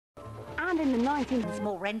in the 19th. There's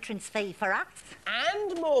more entrance fee for us.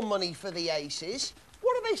 And more money for the aces.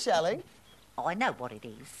 What are they selling? I know what it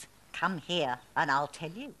is. Come here and I'll tell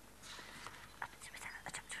you.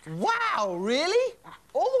 Wow, really?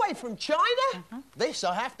 All the way from China? This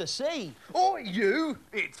I have to see. Oi, you!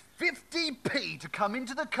 It's 50p to come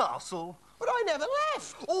into the castle. But I never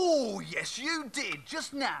left. Oh, yes, you did,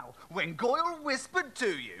 just now, when Goyle whispered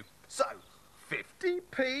to you. So,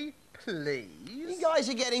 50p, please? You guys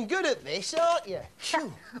are getting good at this, aren't you?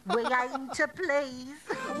 We aim to please.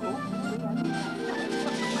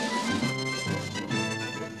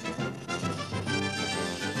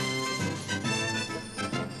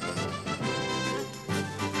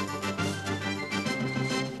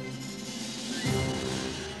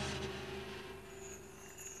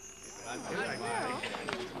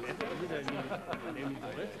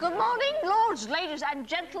 Good morning, lords, ladies and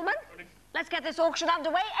gentlemen. Let's get this auction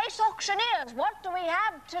underway. Ace auctioneers, what do we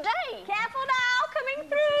have today? Careful now, coming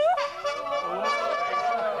through.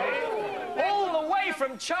 All the way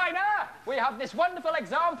from China, we have this wonderful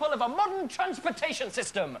example of a modern transportation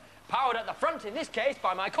system, powered at the front, in this case,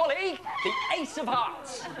 by my colleague, the Ace of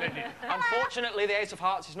Hearts. Unfortunately, the Ace of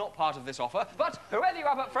Hearts is not part of this offer, but whoever you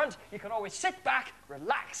have up front, you can always sit back,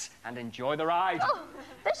 relax, and enjoy the ride. Oh,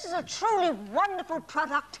 this is a truly wonderful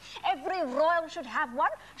product. Every royal should have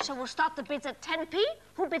one, so we'll start the bids at 10p.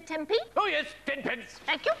 Who bid 10p? Oh, yes, 10 pence.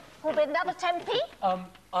 Thank you. Who bid another 10p?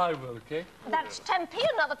 I will, okay. That's 10p.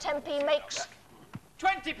 Another 10p makes...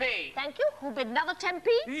 20p. Thank you. Who bid another 10p?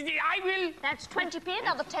 I will. That's 20p.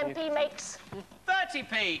 Another 10p makes...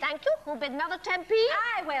 30p. Thank you. Who bid another 10p?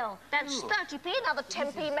 I will. That's 30p. Another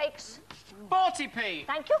 10p makes... 40p.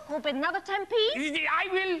 Thank you. Who bid another 10p? I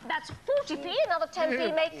will. That's 40p. Another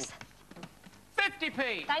 10p makes...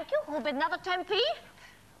 50p. Thank you. Who bid another 10p?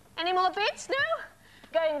 Any more bids? No?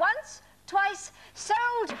 Going once, twice,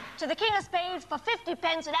 sold to the King of Spades for 50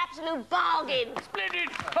 pence, an absolute bargain. Splendid.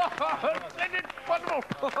 Splendid.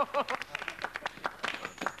 Wonderful.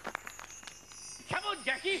 Come on,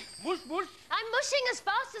 Jackie. Mush, mush. I'm mushing as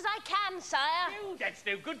fast as I can, sire. Oh, that's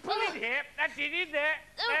no good. Pull in here. That's it, in there.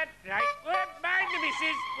 That's right. Mind the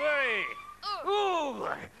missus. Ooh,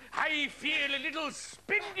 I feel a little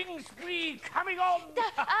spending spree coming on.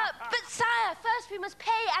 But, sire, first we must pay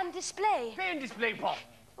and display. Pay and display what?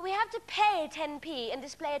 We have to pay 10p and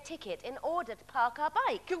display a ticket in order to park our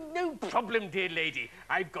bike. No problem, dear lady.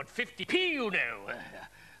 I've got 50p, you know.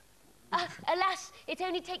 Alas, it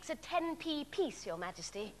only takes a 10p piece, Your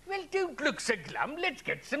Majesty. Well, don't look so glum. Let's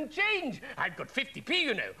get some change. I've got 50p,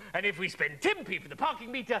 you know. And if we spend 10p for the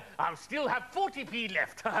parking meter, I'll still have 40p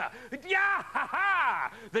left. Yeah,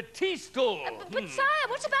 ha-ha! The tea stall. But, sire,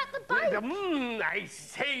 what about the bike? I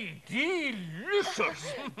say,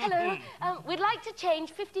 delicious. Hello. We'd like to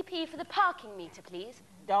change 50p for the parking meter, please.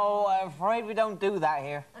 Oh, I'm afraid we don't do that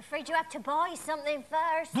here. I'm afraid you have to buy something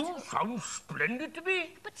first. Sounds splendid to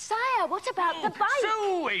me. But, sire, what about the bike?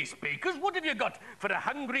 So, Ace Bakers, what have you got for a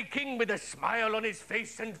hungry king with a smile on his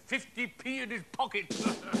face and 50p in his pocket?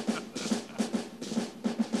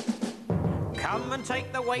 Come and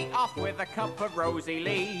take the weight off with a cup of Rosie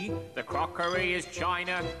Lee. The crockery is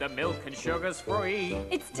china, the milk and sugar's free.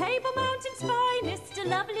 It's Table Mountain's finest, a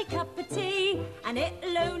lovely cup of tea, and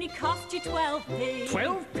it'll only cost you 12p.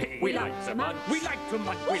 12p? We like to munch. We like to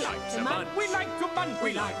munch. We like to munch. We like to munch.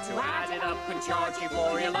 We like to add it up and charge you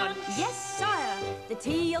for your lunch. Yes, sire, the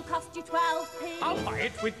tea'll cost you 12p. I'll buy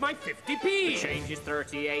it with my 50p. The change is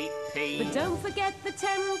 38p. But don't forget the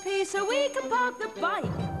 10p so we can park the bike.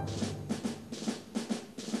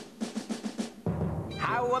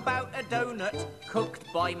 How about a donut cooked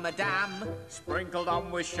by Madame, sprinkled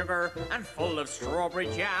on with sugar and full of strawberry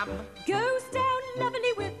jam? Goes down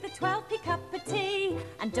lovely with the 12p cup of tea,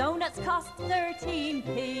 and donuts cost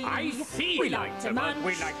 13p. I see. We like to munch.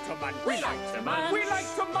 We like to munch. We like to munch. We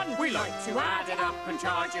like to munch. We like to add it up and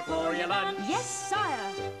charge you for your lunch. Yes,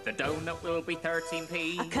 sire. The donut will be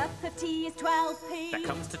 13p. A cup of tea is 12p. That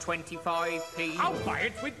comes to 25p. I'll buy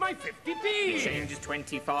it with my 50p. The change is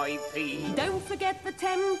 25p. Don't forget the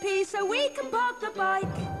 10p so we can park the bike.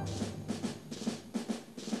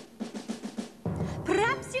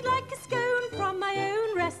 Perhaps you'd like a scone from my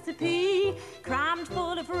own recipe, crammed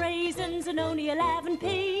full of raisins and only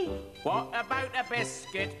 11p. What about a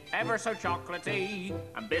biscuit, ever so chocolatey?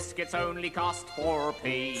 And biscuits only cost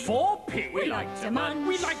 4p. 4p? We like to munch.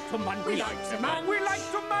 We like to munch. We like to munch. We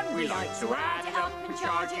like to munch. We like to add it up and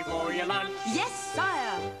charge you for your lunch. Yes,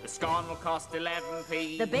 sire. The scone will cost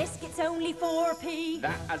 11p. The biscuit's only 4p.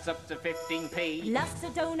 That adds up to 15p. Plus the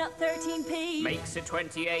donut 13p. Makes it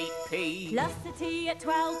 28p. Plus the tea at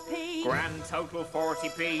 12p. Grand total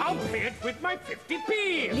 40p. I'll pay it with my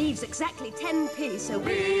 50p. Leaves is exactly 10p, so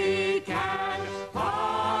We can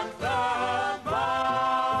park the bike.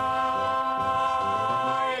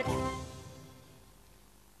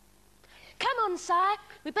 Come on, sire.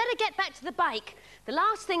 We better get back to the bike. The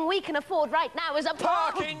last thing we can afford right now is a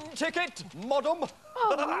Parking ticket, madam.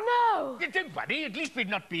 Oh, no! Don't worry, at least we've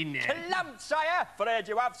not been... Clamped, sire. Afraid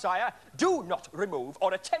you have, sire. Do not remove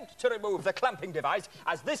or attempt to remove the clamping device,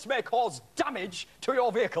 as this may cause damage to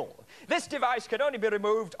your vehicle. This device can only be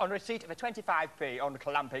removed on receipt of a 25p on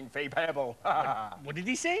clamping fee payable. What did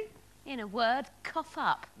he say? In a word, cough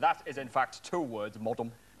up. That is, in fact, 2 words,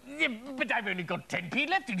 madam. Yeah, but I've only got 10p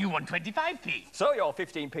left and you want 25p. So you're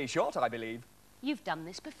 15p short, I believe. You've done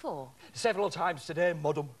this before. Several times today,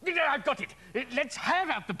 madam. I've got it. Let's hire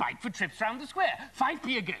out the bike for trips round the square.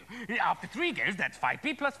 5p a go. After 3 goes, that's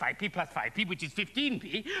 5p plus 5p plus 5p, which is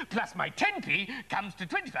 15p, plus my 10p comes to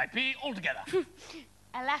 25p altogether.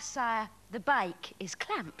 Alas, sire, the bike is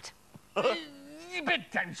clamped. But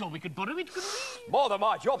I'm sure we could borrow it, couldn't we? More than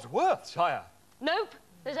my job's worth, sire. Nope.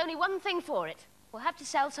 There's only one thing for it. We'll have to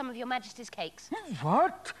sell some of your Majesty's cakes.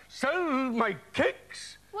 What? Sell my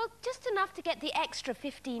cakes? Well, just enough to get the extra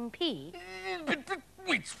 15p. But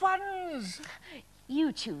which ones?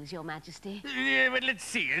 You choose, Your Majesty. Well, let's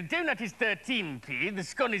see. A donut is 13p, the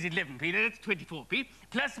scone is 11p, that's 24p,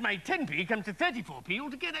 plus my 10p comes to 34p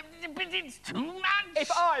altogether. But it's too much.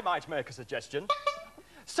 If I might make a suggestion,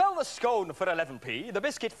 sell the scone for 11p, the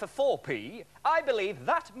biscuit for 4p. I believe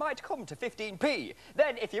that might come to 15p.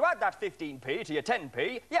 Then, if you add that 15p to your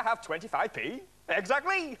 10p, you have 25p.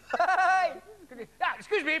 Exactly.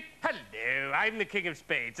 Excuse me. Hello, I'm the King of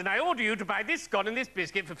Spades, and I order you to buy this scone and this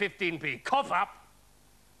biscuit for 15p. Cough up.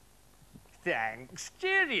 Thanks.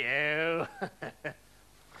 Cheerio.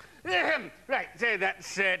 Right, so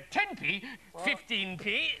that's 10p,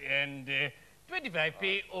 15p, and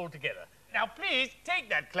 25p altogether. Now, please take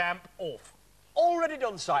that clamp off. Already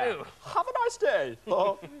done, sire. Oh. Have a nice day.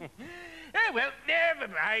 Oh, well, never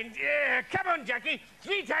mind. Come on, Jackie.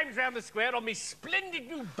 3 times round the square on me splendid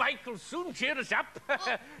new bike will soon cheer us up.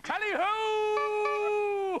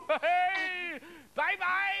 Tally-ho! Hey!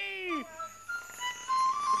 Bye-bye!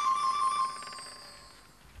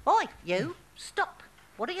 Oi, you, stop.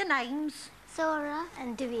 What are your names? Sora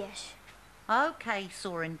and Divyesh. OK,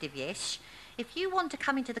 Sora and Divyesh. If you want to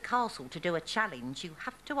come into the castle to do a challenge, you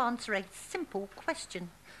have to answer a simple question.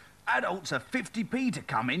 Adults are 50p to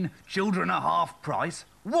come in, children are half price.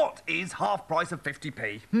 What is half price of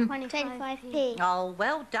 50p? 25p. Oh,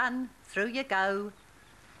 well done. Through you go.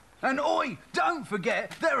 And oi, don't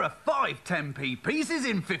forget, there are 5 10p pieces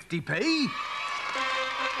in 50p.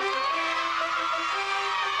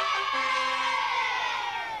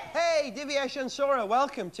 Hey, Divyesh and Sora,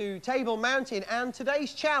 welcome to Table Mountain and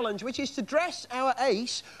today's challenge, which is to dress our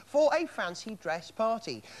ace for a fancy dress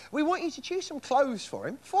party. We want you to choose some clothes for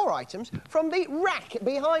him, 4 items, from the rack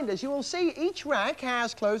behind us. You will see each rack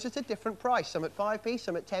has clothes at a different price, some at 5p,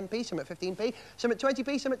 some at 10p, some at 15p, some at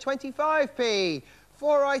 20p, some at 25p.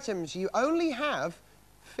 4 items. You only have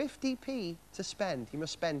 50p to spend. You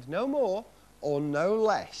must spend no more or no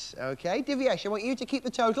less, OK? Divyesh, I want you to keep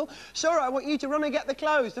the total. Sora, I want you to run and get the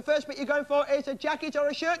clothes. The first bit you're going for is a jacket or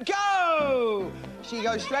a shirt. Go! She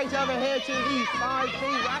goes straight over here to the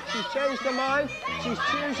 5p rack. She's changed her mind. She's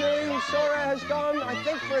choosing. Sora has gone, I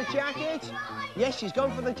think, for a jacket. Yes, she's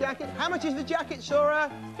gone for the jacket. How much is the jacket,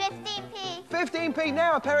 Sora? 15p. 15p.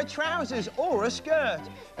 Now, a pair of trousers or a skirt.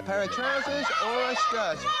 A pair of trousers or a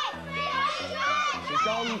skirt. She's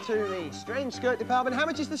gone to the strange skirt department. How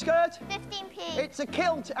much is the skirt? 15p. It's a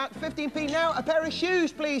kilt at 15p. Now, a pair of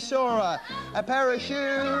shoes, please, Sora. A pair of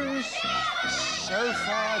shoes. So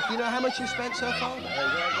far, do you know how much you've spent so far? Very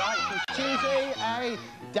good, right. She's choosing a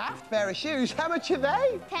daft pair of shoes. How much are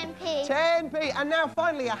they? 10p. 10p. And now,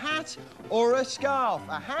 finally, a hat or a scarf.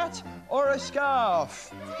 A hat or a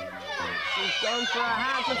scarf. She's gone for a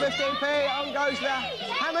hat for 15p. On goes the...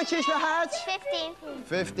 How much is the hat? 15p.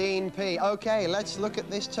 15p. OK, let's look at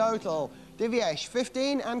this total. Divyesh,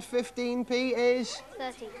 15 and 15p is?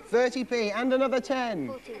 30. 30p. And another 10?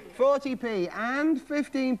 40. 40p. And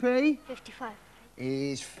 15p? 55.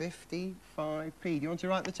 Is 55p. Do you want to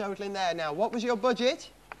write the total in there? Now, what was your budget?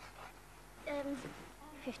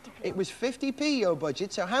 50p. It was 50p, your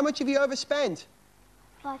budget. So how much have you overspent?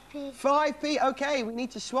 5p. 5p. OK, we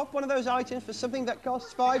need to swap one of those items for something that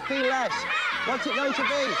costs 5p less. What's it going to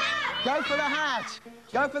be? Go for the hat.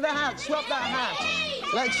 Go for the hat. Swap that hat.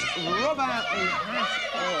 Let's rub out the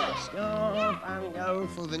hat or the scarf and go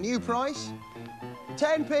for the new price.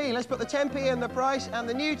 10p. Let's put the 10p in the price, and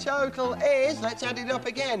the new total is, let's add it up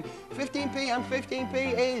again, 15p and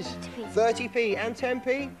 15p is 30p, and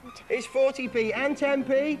 10p is 40p, and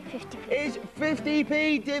 10p is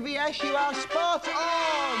 50p. Divyesh, you are spot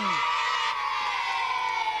on!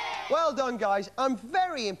 Well done, guys. I'm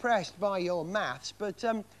very impressed by your maths, but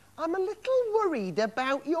I'm a little worried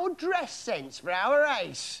about your dress sense for our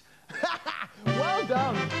ace. Well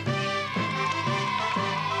done.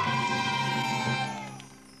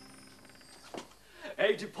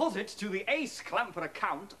 A deposit to the Ace Clamper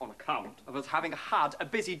account on account of us having had a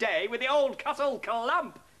busy day with the old castle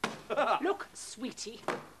clamp. Look, sweetie,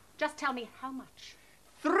 just tell me how much.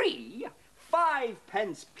 3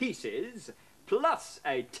 5-pence pieces plus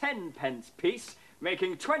a 10-pence piece,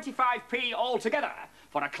 making 25p altogether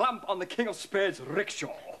for a clamp on the King of Spades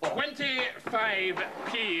rickshaw.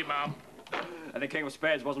 25p, Mum. And the King of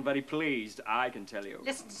Spades wasn't very pleased, I can tell you.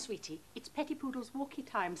 Listen, sweetie, it's Petty Poodle's walkie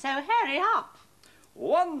time, so hurry up.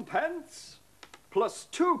 1 pence plus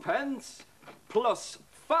 2 pence plus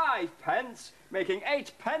 5 pence, making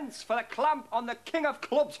 8 pence for the clamp on the King of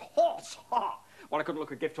Clubs horse. Ha! Well, I couldn't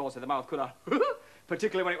look a gift horse in the mouth, could I?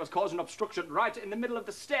 Particularly when it was causing obstruction right in the middle of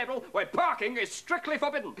the stable where parking is strictly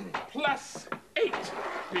forbidden. Plus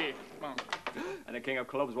 8p, Mum. And the King of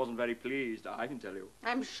Clubs wasn't very pleased, I can tell you.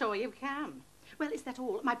 I'm sure you can. Well, is that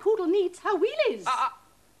all? My poodle needs her wheelies.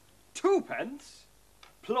 2 pence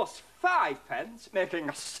plus 5 pence, making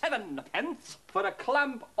 7 pence for a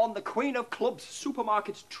clamp on the Queen of Clubs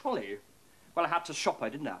supermarket trolley. Well, I had to shop her,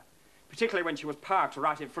 didn't I? Particularly when she was parked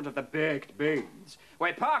right in front of the baked beans,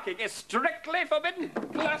 where parking is strictly forbidden.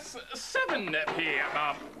 Plus 7p,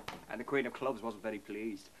 Mum. And the Queen of Clubs wasn't very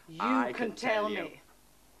pleased. You can tell me.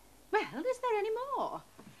 Well, is there any more?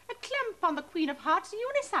 A clamp on the Queen of Hearts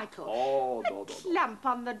unicycle. Oh, A clamp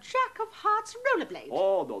on the Jack of Hearts rollerblade.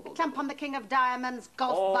 Oh, no. A clamp on the King of Diamonds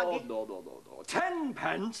golf buggy. No. 10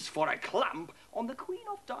 pence for a clamp on the Queen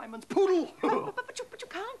of Diamonds poodle. But you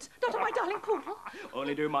can't. Not on my darling poodle.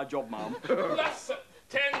 Only do my job, Mum. Plus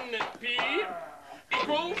 10p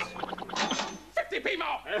equals 50p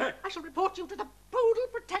more. I shall report you to the Poodle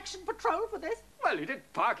Protection Patrol for this. Well, he did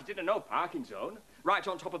park it in a no parking zone, right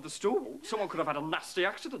on top of the stool. Someone could have had a nasty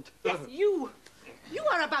accident. Yes, you. You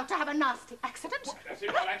are about to have a nasty accident. That's it,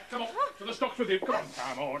 Alex. Come on, to the stocks with you. Come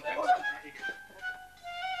on.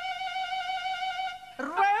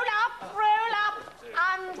 Roll up,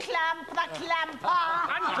 unclamp the clamper.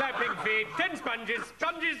 Unclamping feet, 10 sponges,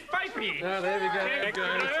 5p. Oh, there we go.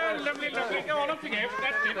 Lovely. Go on, off you go.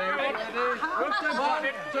 That's it. Come on. 1,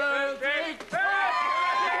 2, 3.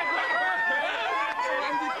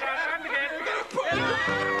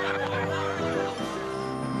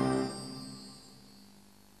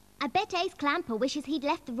 I bet Ace Clamper wishes he'd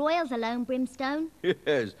left the Royals alone, Brimstone.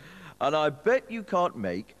 Yes, and I bet you can't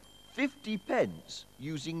make 50 pence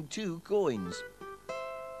using 2 coins.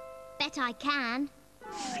 Bet I can.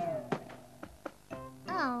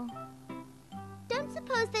 Oh. Don't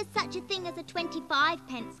suppose there's such a thing as a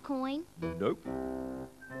 25-pence coin? Nope.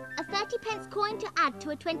 A 30-pence coin to add to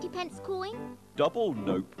a 20-pence coin? Double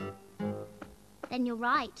nope. Then you're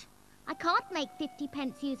right. I can't make 50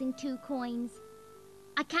 pence using 2 coins.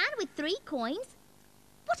 I can with 3 coins.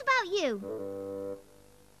 What about you?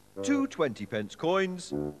 2 20-pence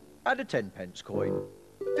coins and a 10-pence coin.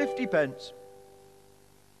 50 pence.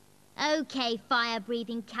 OK,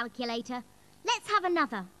 fire-breathing calculator. Let's have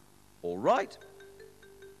another. All right.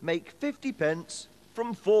 Make 50 pence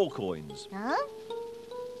from 4 coins. Huh?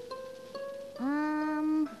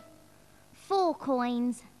 4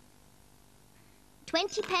 coins.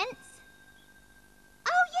 20 pence.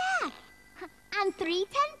 Oh, yeah! And 3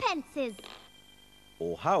 10-pences.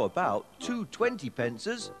 Or how about 2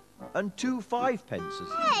 20-pences and 2 5-pences?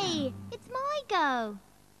 Hey, it's my go.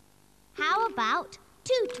 How about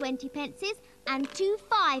 2 20-pences and 2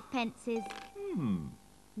 5-pences?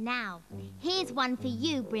 Now, here's one for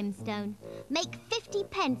you, Brimstone. Make 50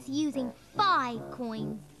 pence using 5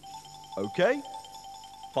 coins. OK.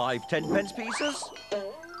 5 10-pence pieces.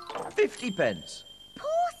 50 pence.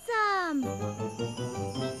 Awesome!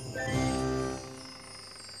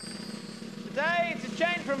 Today it's a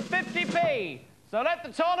change from 50p, so let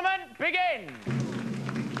the tournament begin.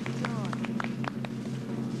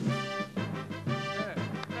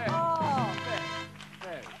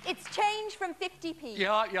 It's change from 50p.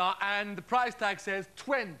 Yeah, and the price tag says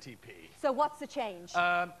 20p. So what's the change?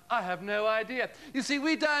 I have no idea. You see,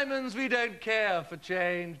 we diamonds, we don't care for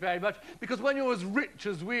change very much, because when you're as rich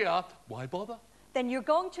as we are, why bother? Then you're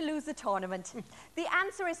going to lose the tournament. The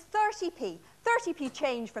answer is 30p. 30p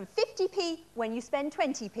change from 50p when you spend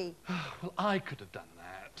 20p. Well, I could have done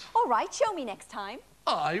that. All right, show me next time.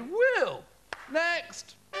 I will.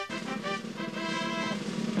 Next.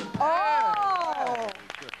 Oh!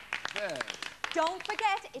 There. Don't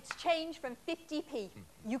forget, it's change from 50p.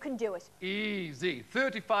 You can do it. Easy.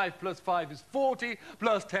 35 plus 5 is 40,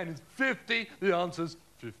 plus 10 is 50. The answer's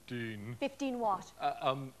 15. 15 what?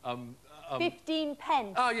 15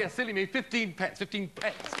 pence. Oh, yeah, silly me. 15 pence. 15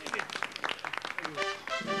 pence.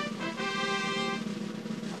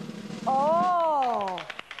 Oh!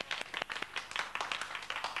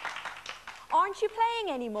 Aren't you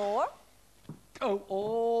playing anymore? Oh,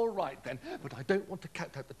 all right then. But I don't want to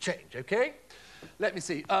count out the change, OK? Let me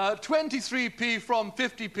see. 23p from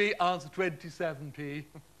 50p, answer 27p.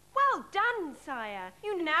 Well done, sire.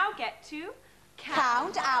 You now get to...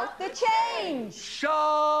 Count out the change.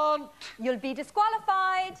 Shan't. You'll be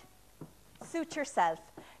disqualified. Suit yourself.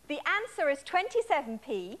 The answer is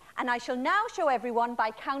 27p, and I shall now show everyone by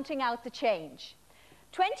counting out the change.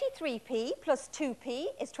 23p plus 2p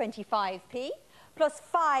is 25p, plus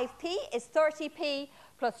 5p is 30p,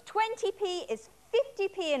 plus 20p is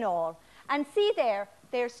 50p in all. And see there,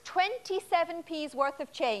 there's 27p's worth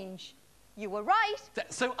of change. You were right.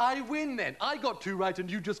 So I win then. I got 2 right and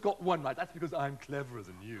you just got 1 right. That's because I'm cleverer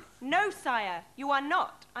than you. No, sire, you are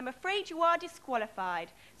not. I'm afraid you are disqualified.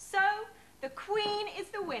 So, the Queen is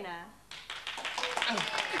the winner.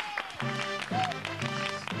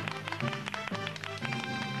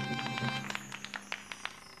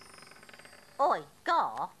 Oi,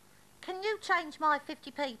 Gar, can you change my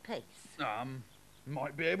 50p piece?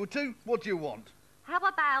 Might be able to. What do you want? How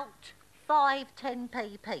about 5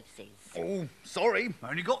 10p pieces? Oh, sorry.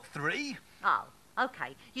 Only got 3. Oh,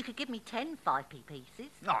 OK. You could give me 10 5p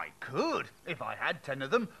pieces. I could, if I had 10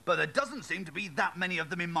 of them, but there doesn't seem to be that many of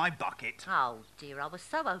them in my bucket. Oh, dear, I was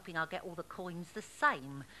so hoping I'd get all the coins the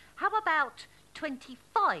same. How about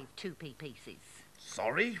 25 2p pieces?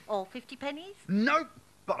 Sorry? Or 50 pennies? Nope,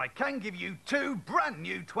 but I can give you 2 brand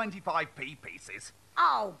new 25p pieces.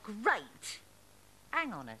 Oh, great.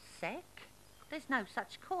 Hang on a sec. There's no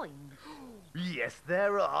such coins. Yes,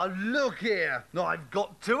 there are. Look here. I've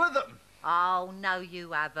got 2 of them. Oh, no,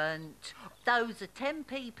 you haven't. Those are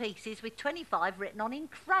 10p pieces with 25 written on in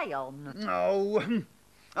crayon. Oh,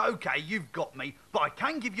 OK, you've got me. But I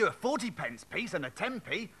can give you a 40p piece and a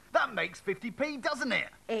 10p. That makes 50p, doesn't it?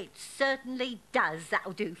 It certainly does.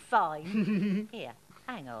 That'll do fine. Here,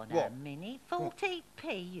 hang on What? a minute.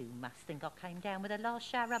 40p. You must think I came down with a last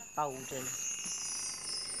shower of boulders.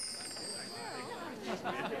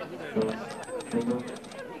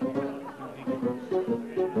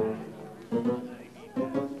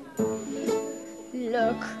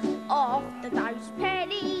 Look after those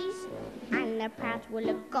pennies, and the pounds will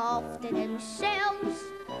look after themselves.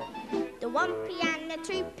 The 1p and the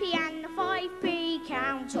 2p and the 5p,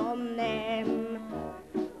 count on them.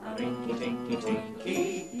 Tinky, tinky,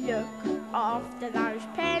 tinky. Look after those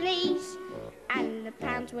pennies, and the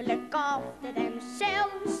pounds will look after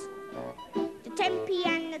themselves. The 10p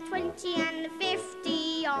and the 20 and the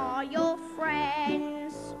 50 are your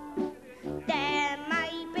friends. There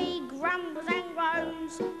may be grumbles and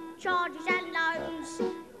groans, charges and loans,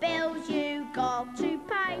 bills you got to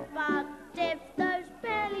pay, but if those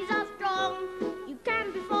pennies are strong, you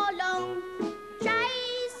can before long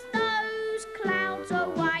chase those clouds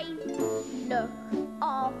away. Look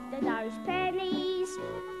after those pennies,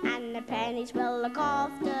 and the pennies will look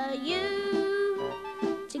after you.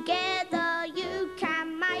 Together you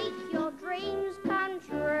can make your dreams come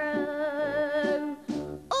true.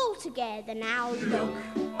 All together now, look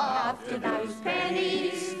after those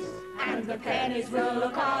pennies, and the pennies will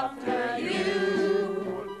look after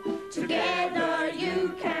you. Together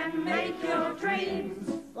you can make your dreams,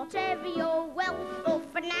 whatever your wealth or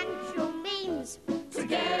financial means.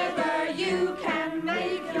 Together you can